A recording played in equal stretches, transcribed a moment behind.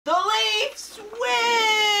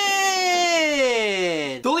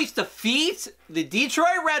Leafs defeat the Detroit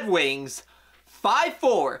Red Wings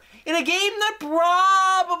 5-4 in a game that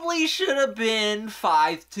probably should have been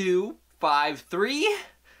 5-2, 5-3.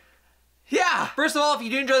 Yeah. First of all, if you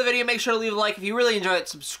do enjoy the video, make sure to leave a like. If you really enjoy it,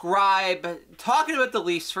 subscribe. Talking about the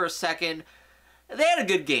Leafs for a second, they had a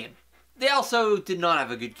good game. They also did not have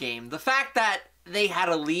a good game. The fact that they had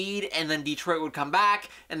a lead and then Detroit would come back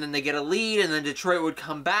and then they get a lead and then Detroit would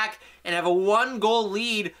come back and have a 1-goal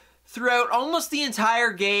lead throughout almost the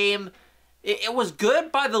entire game. It was good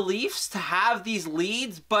by the Leafs to have these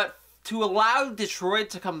leads, but to allow Detroit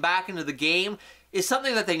to come back into the game is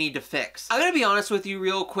something that they need to fix. I'm gonna be honest with you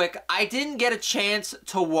real quick. I didn't get a chance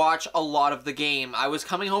to watch a lot of the game. I was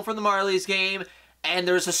coming home from the Marlies game, and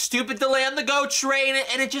there was a stupid delay on the GO train,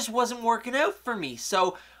 and it just wasn't working out for me.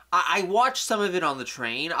 So I watched some of it on the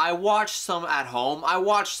train. I watched some at home. I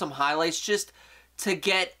watched some highlights just to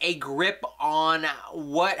get a grip on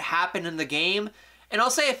what happened in the game. And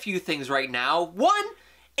I'll say a few things right now. One,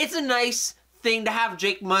 it's a nice thing to have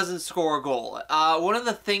Jake Muzzin score a goal. One of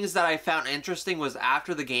the things that I found interesting was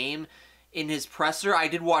after the game in his presser, I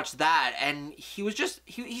did watch that, and he was just,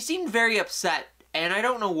 he seemed very upset, and I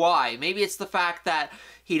don't know why. Maybe it's the fact that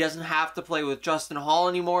he doesn't have to play with Justin Holl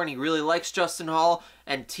anymore, and he really likes Justin Holl,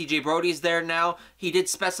 and TJ Brodie's there now. He did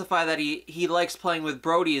specify that he likes playing with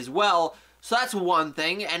Brodie as well, so that's one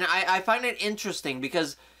thing, and I find it interesting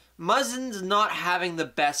because Muzzin's not having the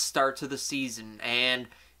best start to the season, and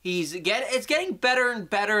it's getting better and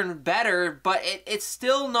better and better, but it's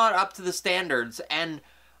still not up to the standards, and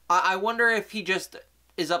I wonder if he just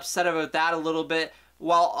is upset about that a little bit,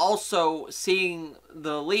 while also seeing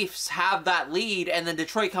the Leafs have that lead, and then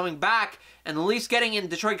Detroit coming back, and the Leafs getting in,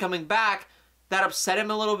 Detroit coming back, that upset him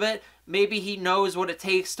a little bit. Maybe he knows what it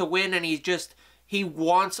takes to win, and he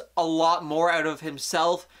wants a lot more out of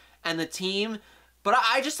himself and the team. But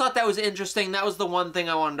I just thought that was interesting. That was the one thing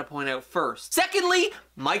I wanted to point out first. Secondly,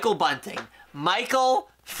 Michael Bunting. Michael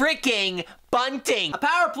freaking Bunting. A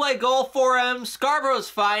power play goal for him, Scarborough's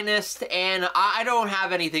finest, and I don't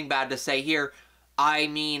have anything bad to say here. I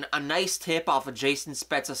mean, a nice tip off of Jason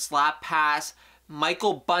Spezza slap pass.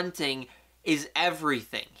 Michael Bunting is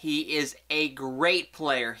everything. He is a great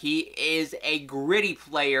player. He is a gritty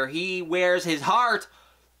player. He wears his heart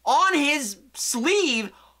on his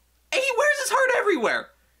sleeve. He wears his heart everywhere.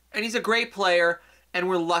 And he's a great player, and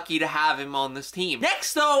we're lucky to have him on this team.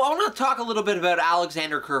 Next, though, I want to talk a little bit about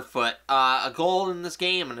Alexander Kerfoot. A goal in this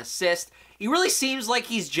game, an assist. He really seems like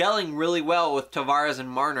he's gelling really well with Tavares and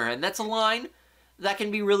Marner, and that's a line that can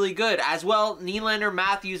be really good. As well, Nylander,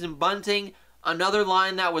 Matthews, and Bunting, another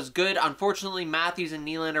line that was good. Unfortunately, Matthews and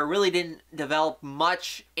Nylander really didn't develop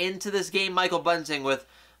much into this game. Michael Bunting with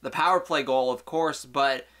the power play goal, of course,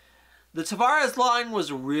 but the Tavares line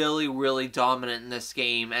was really, really dominant in this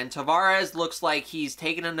game, and Tavares looks like he's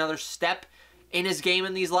taken another step in his game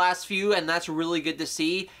in these last few, and that's really good to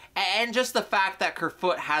see. And just the fact that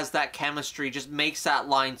Kerfoot has that chemistry just makes that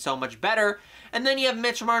line so much better. And then you have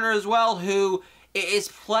Mitch Marner as well, who is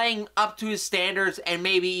playing up to his standards and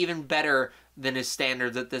maybe even better than his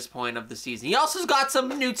standards at this point of the season. He also got some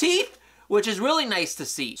new teeth, which is really nice to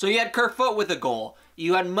see. So you had Kerfoot with a goal,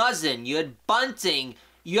 you had Muzzin, you had Bunting,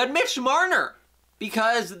 you had Mitch Marner,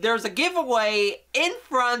 because there's a giveaway in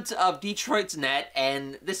front of Detroit's net,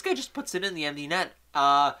 and this guy just puts it in the empty net.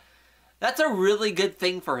 That's a really good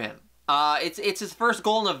thing for him. It's his first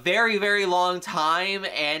goal in a very, very long time,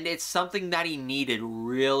 and it's something that he needed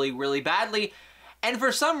really, really badly. And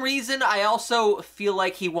for some reason, I also feel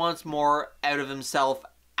like he wants more out of himself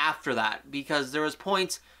after that, because there was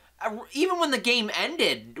points, even when the game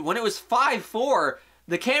ended, when it was 5-4,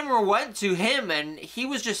 the camera went to him, and he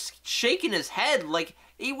was just shaking his head like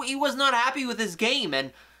he was not happy with his game,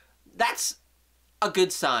 and that's a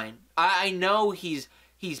good sign. I know he's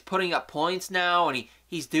putting up points now, and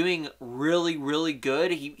he's doing really, really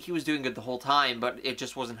good. He was doing good the whole time, but it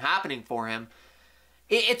just wasn't happening for him.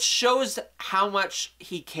 It shows how much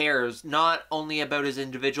he cares, not only about his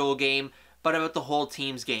individual game, but about the whole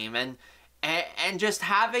team's game, and just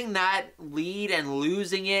having that lead and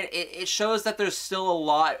losing it shows that there's still a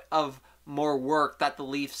lot of more work that the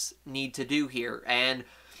Leafs need to do here. And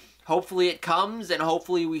hopefully it comes, and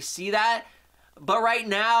hopefully we see that. But right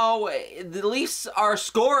now, the Leafs are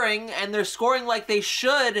scoring, and they're scoring like they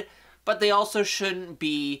should, but they also shouldn't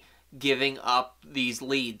be giving up these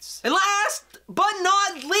leads. And last but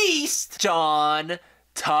not least, John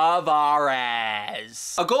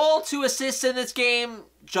Tavares. A goal, 2 assists in this game.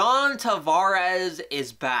 John Tavares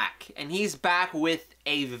is back, and he's back with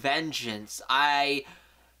a vengeance. I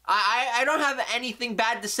don't have anything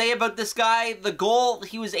bad to say about this guy. The goal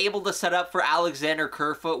he was able to set up for Alexander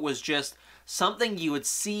Kerfoot was just something you would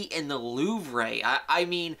see in the Louvre. I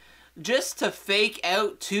mean, just to fake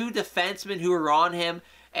out two defensemen who are on him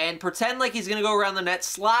and pretend like he's going to go around the net,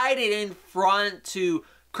 slide it in front to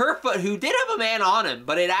Kerfoot, who did have a man on him,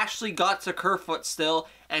 but it actually got to Kerfoot still,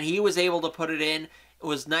 and he was able to put it in. It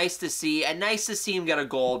was nice to see, and nice to see him get a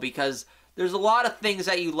goal, because there's a lot of things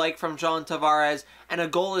that you like from John Tavares, and a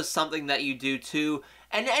goal is something that you do too.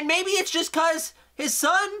 And maybe it's just because his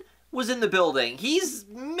son was in the building.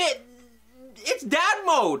 It's dad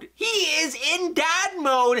mode. He is in dad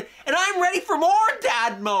mode, and I'm ready for more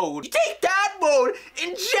dad mode. You take dad mode,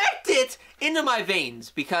 inject it into my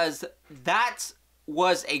veins, because that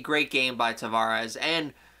was a great game by Tavares.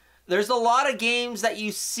 And there's a lot of games that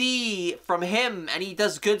you see from him, and he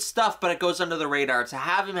does good stuff, but it goes under the radar. To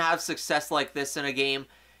have him have success like this in a game,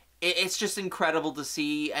 it's just incredible to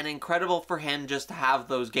see, and incredible for him just to have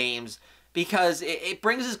those games, because it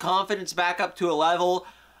brings his confidence back up to a level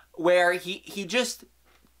where he just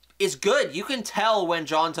is good. You can tell when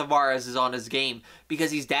John Tavares is on his game,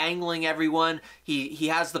 because he's dangling everyone. He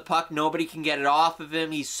has the puck. Nobody can get it off of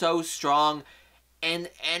him. He's so strong. And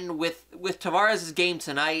with Tavares' game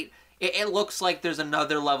tonight, it looks like there's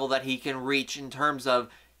another level that he can reach in terms of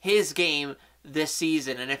his game this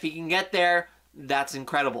season. And if he can get there, that's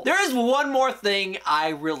incredible. There is one more thing I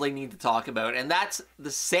really need to talk about, and that's the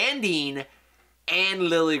Sandin and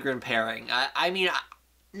Liljegren pairing. I mean,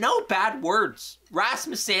 no bad words.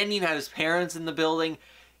 Rasmus Sandin had his parents in the building.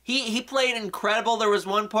 He played incredible. There was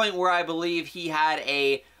one point where I believe he had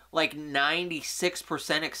a like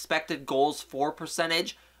 96% expected goals for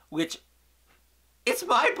percentage, which it's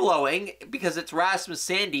mind-blowing because it's Rasmus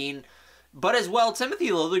Sandin, but as well Timothy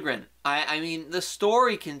Liljegren. I mean, the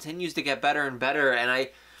story continues to get better and better, and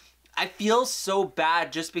I feel so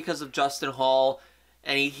bad just because of Justin Hall,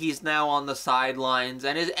 and he's now on the sidelines,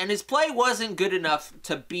 and his play wasn't good enough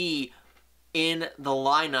to be in the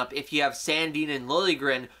lineup if you have Sandin and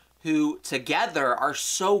Liljegren, who together are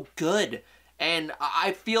so good. And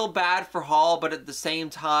I feel bad for Hall, but at the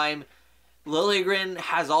same time, Liljegren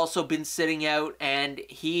has also been sitting out, and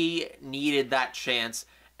he needed that chance.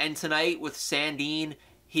 And tonight with Sandin,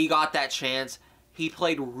 he got that chance. He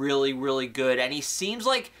played really, really good, and he seems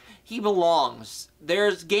like he belongs.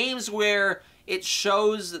 There's games where it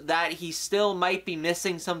shows that he still might be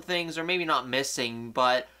missing some things, or maybe not missing,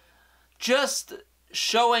 but just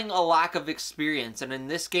showing a lack of experience. And in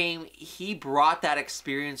this game, he brought that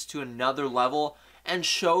experience to another level and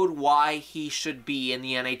showed why he should be in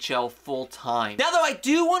the NHL full time. Now though, I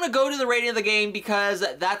do want to go to the rating of the game, because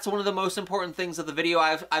that's one of the most important things of the video.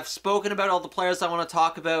 I've spoken about all the players I want to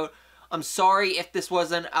talk about. I'm sorry if this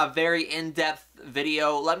wasn't a very in-depth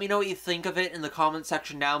video. Let me know what you think of it in the comment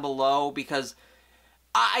section down below, because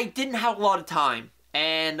I didn't have a lot of time,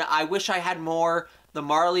 and I wish I had more. The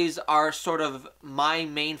Marlies are sort of my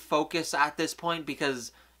main focus at this point,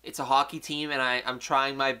 because it's a hockey team, and I'm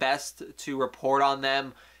trying my best to report on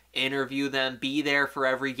them, interview them, be there for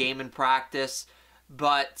every game in practice.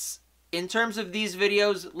 But in terms of these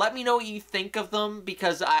videos, let me know what you think of them,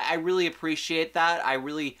 because I really appreciate that.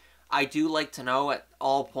 I do like to know at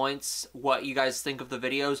all points what you guys think of the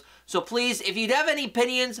videos. So please, if you have any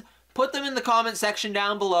opinions, put them in the comment section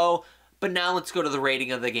down below. But now let's go to the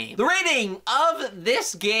rating of the game. The rating of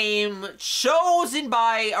this game, chosen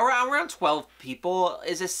by around 12 people,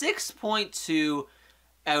 is a 6.2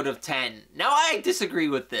 out of 10. Now I disagree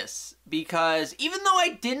with this, because even though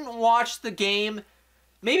I didn't watch the game,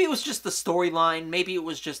 maybe it was just the storyline, maybe it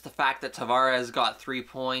was just the fact that Tavares got 3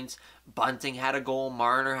 points, Bunting had a goal,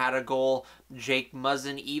 Marner had a goal, Jake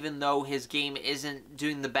Muzzin, even though his game isn't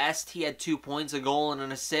doing the best, he had 2 points, a goal, and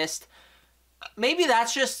an assist. Maybe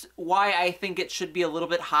that's just why I think it should be a little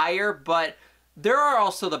bit higher, but there are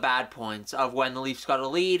also the bad points of when the Leafs got a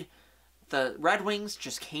lead. The Red Wings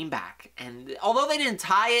just came back, and although they didn't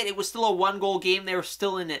tie it, it was still a one-goal game. They were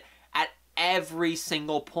still in it at every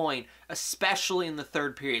single point, especially in the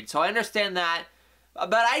third period. So I understand that,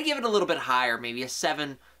 but I'd give it a little bit higher, maybe a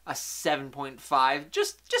 7.5,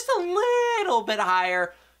 just a little bit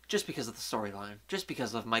higher, just because of the storyline, just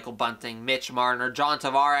because of Michael Bunting, Mitch Marner, John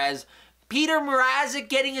Tavares, Peter Mrazek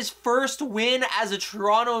getting his first win as a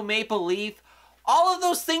Toronto Maple Leaf. All of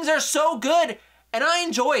those things are so good, and I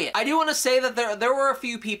enjoy it. I do want to say that there were a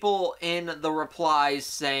few people in the replies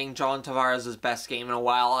saying John Tavares' best game in a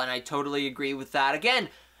while, and I totally agree with that. Again,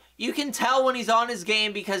 you can tell when he's on his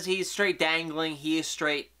game because he's straight dangling. He is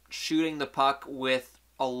straight shooting the puck with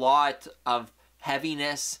a lot of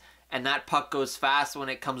heaviness, and that puck goes fast when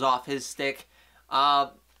it comes off his stick.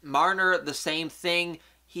 Marner, the same thing.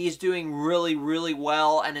 He's doing really, really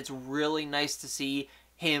well, and it's really nice to see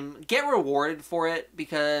him get rewarded for it,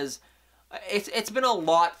 because It's been a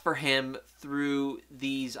lot for him through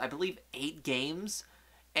these, I believe, 8 games.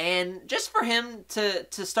 And just for him to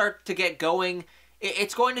start to get going,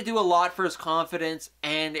 it's going to do a lot for his confidence,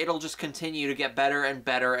 and it'll just continue to get better and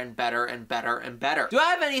better and better and better and better. Do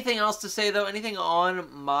I have anything else to say, though? Anything on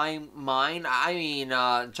my mind? I mean,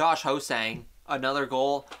 Josh Hosang, another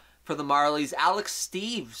goal for the Marlies. Alex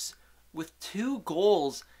Steeves with 2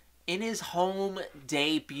 goals in his home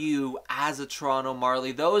debut as a Toronto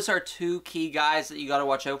Marlie. Those are 2 key guys that you got to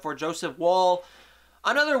watch out for. Joseph Woll,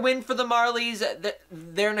 another win for the Marlies.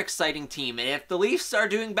 They're an exciting team, and if the Leafs are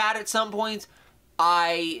doing bad at some point,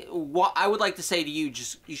 I would like to say to you,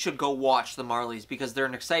 you should go watch the Marlies, because they're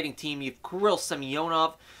an exciting team. You have Kirill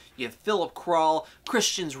Semyonov, you have Philip Kral,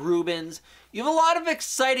 Christians Rubens. You have a lot of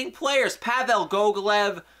exciting players. Pavel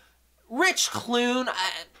Gogolev, Rich Clune.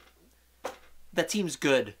 That team's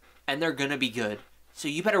good, and they're going to be good. So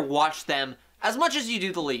you better watch them as much as you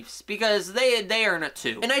do the Leafs, because they earn it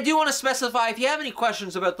too. And I do want to specify, if you have any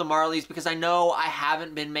questions about the Marlies, because I know I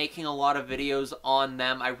haven't been making a lot of videos on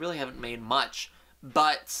them. I really haven't made much.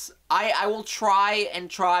 But I will try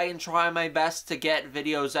my best to get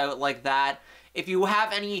videos out like that. If you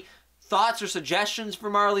have any thoughts or suggestions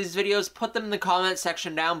for Marlies videos, put them in the comment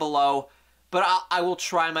section down below. But I will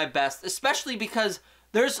try my best, especially because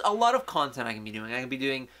there's a lot of content I can be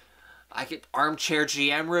doing. I get armchair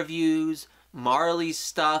GM reviews, Marlies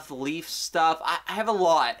stuff, Leaf stuff. I have a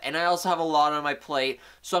lot, and I also have a lot on my plate.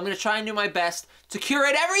 So I'm going to try and do my best to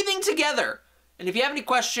curate everything together. And if you have any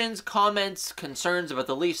questions, comments, concerns about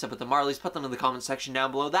the Leafs, about the Marlies, put them in the comment section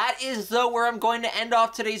down below. That is, though, where I'm going to end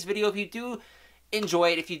off today's video. If you do enjoy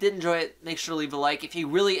it, if you did enjoy it, make sure to leave a like. If you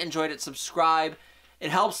really enjoyed it, subscribe. It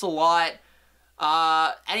helps a lot.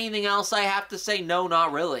 Anything else I have to say? No,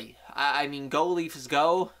 not really. I mean, go Leafs,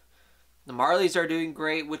 go. The Marlies are doing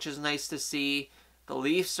great, which is nice to see. The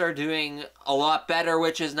Leafs are doing a lot better,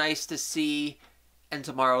 which is nice to see. And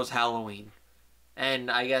tomorrow's Halloween.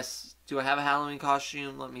 And I guess, do I have a Halloween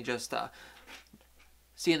costume? Let me just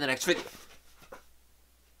see you in the next video.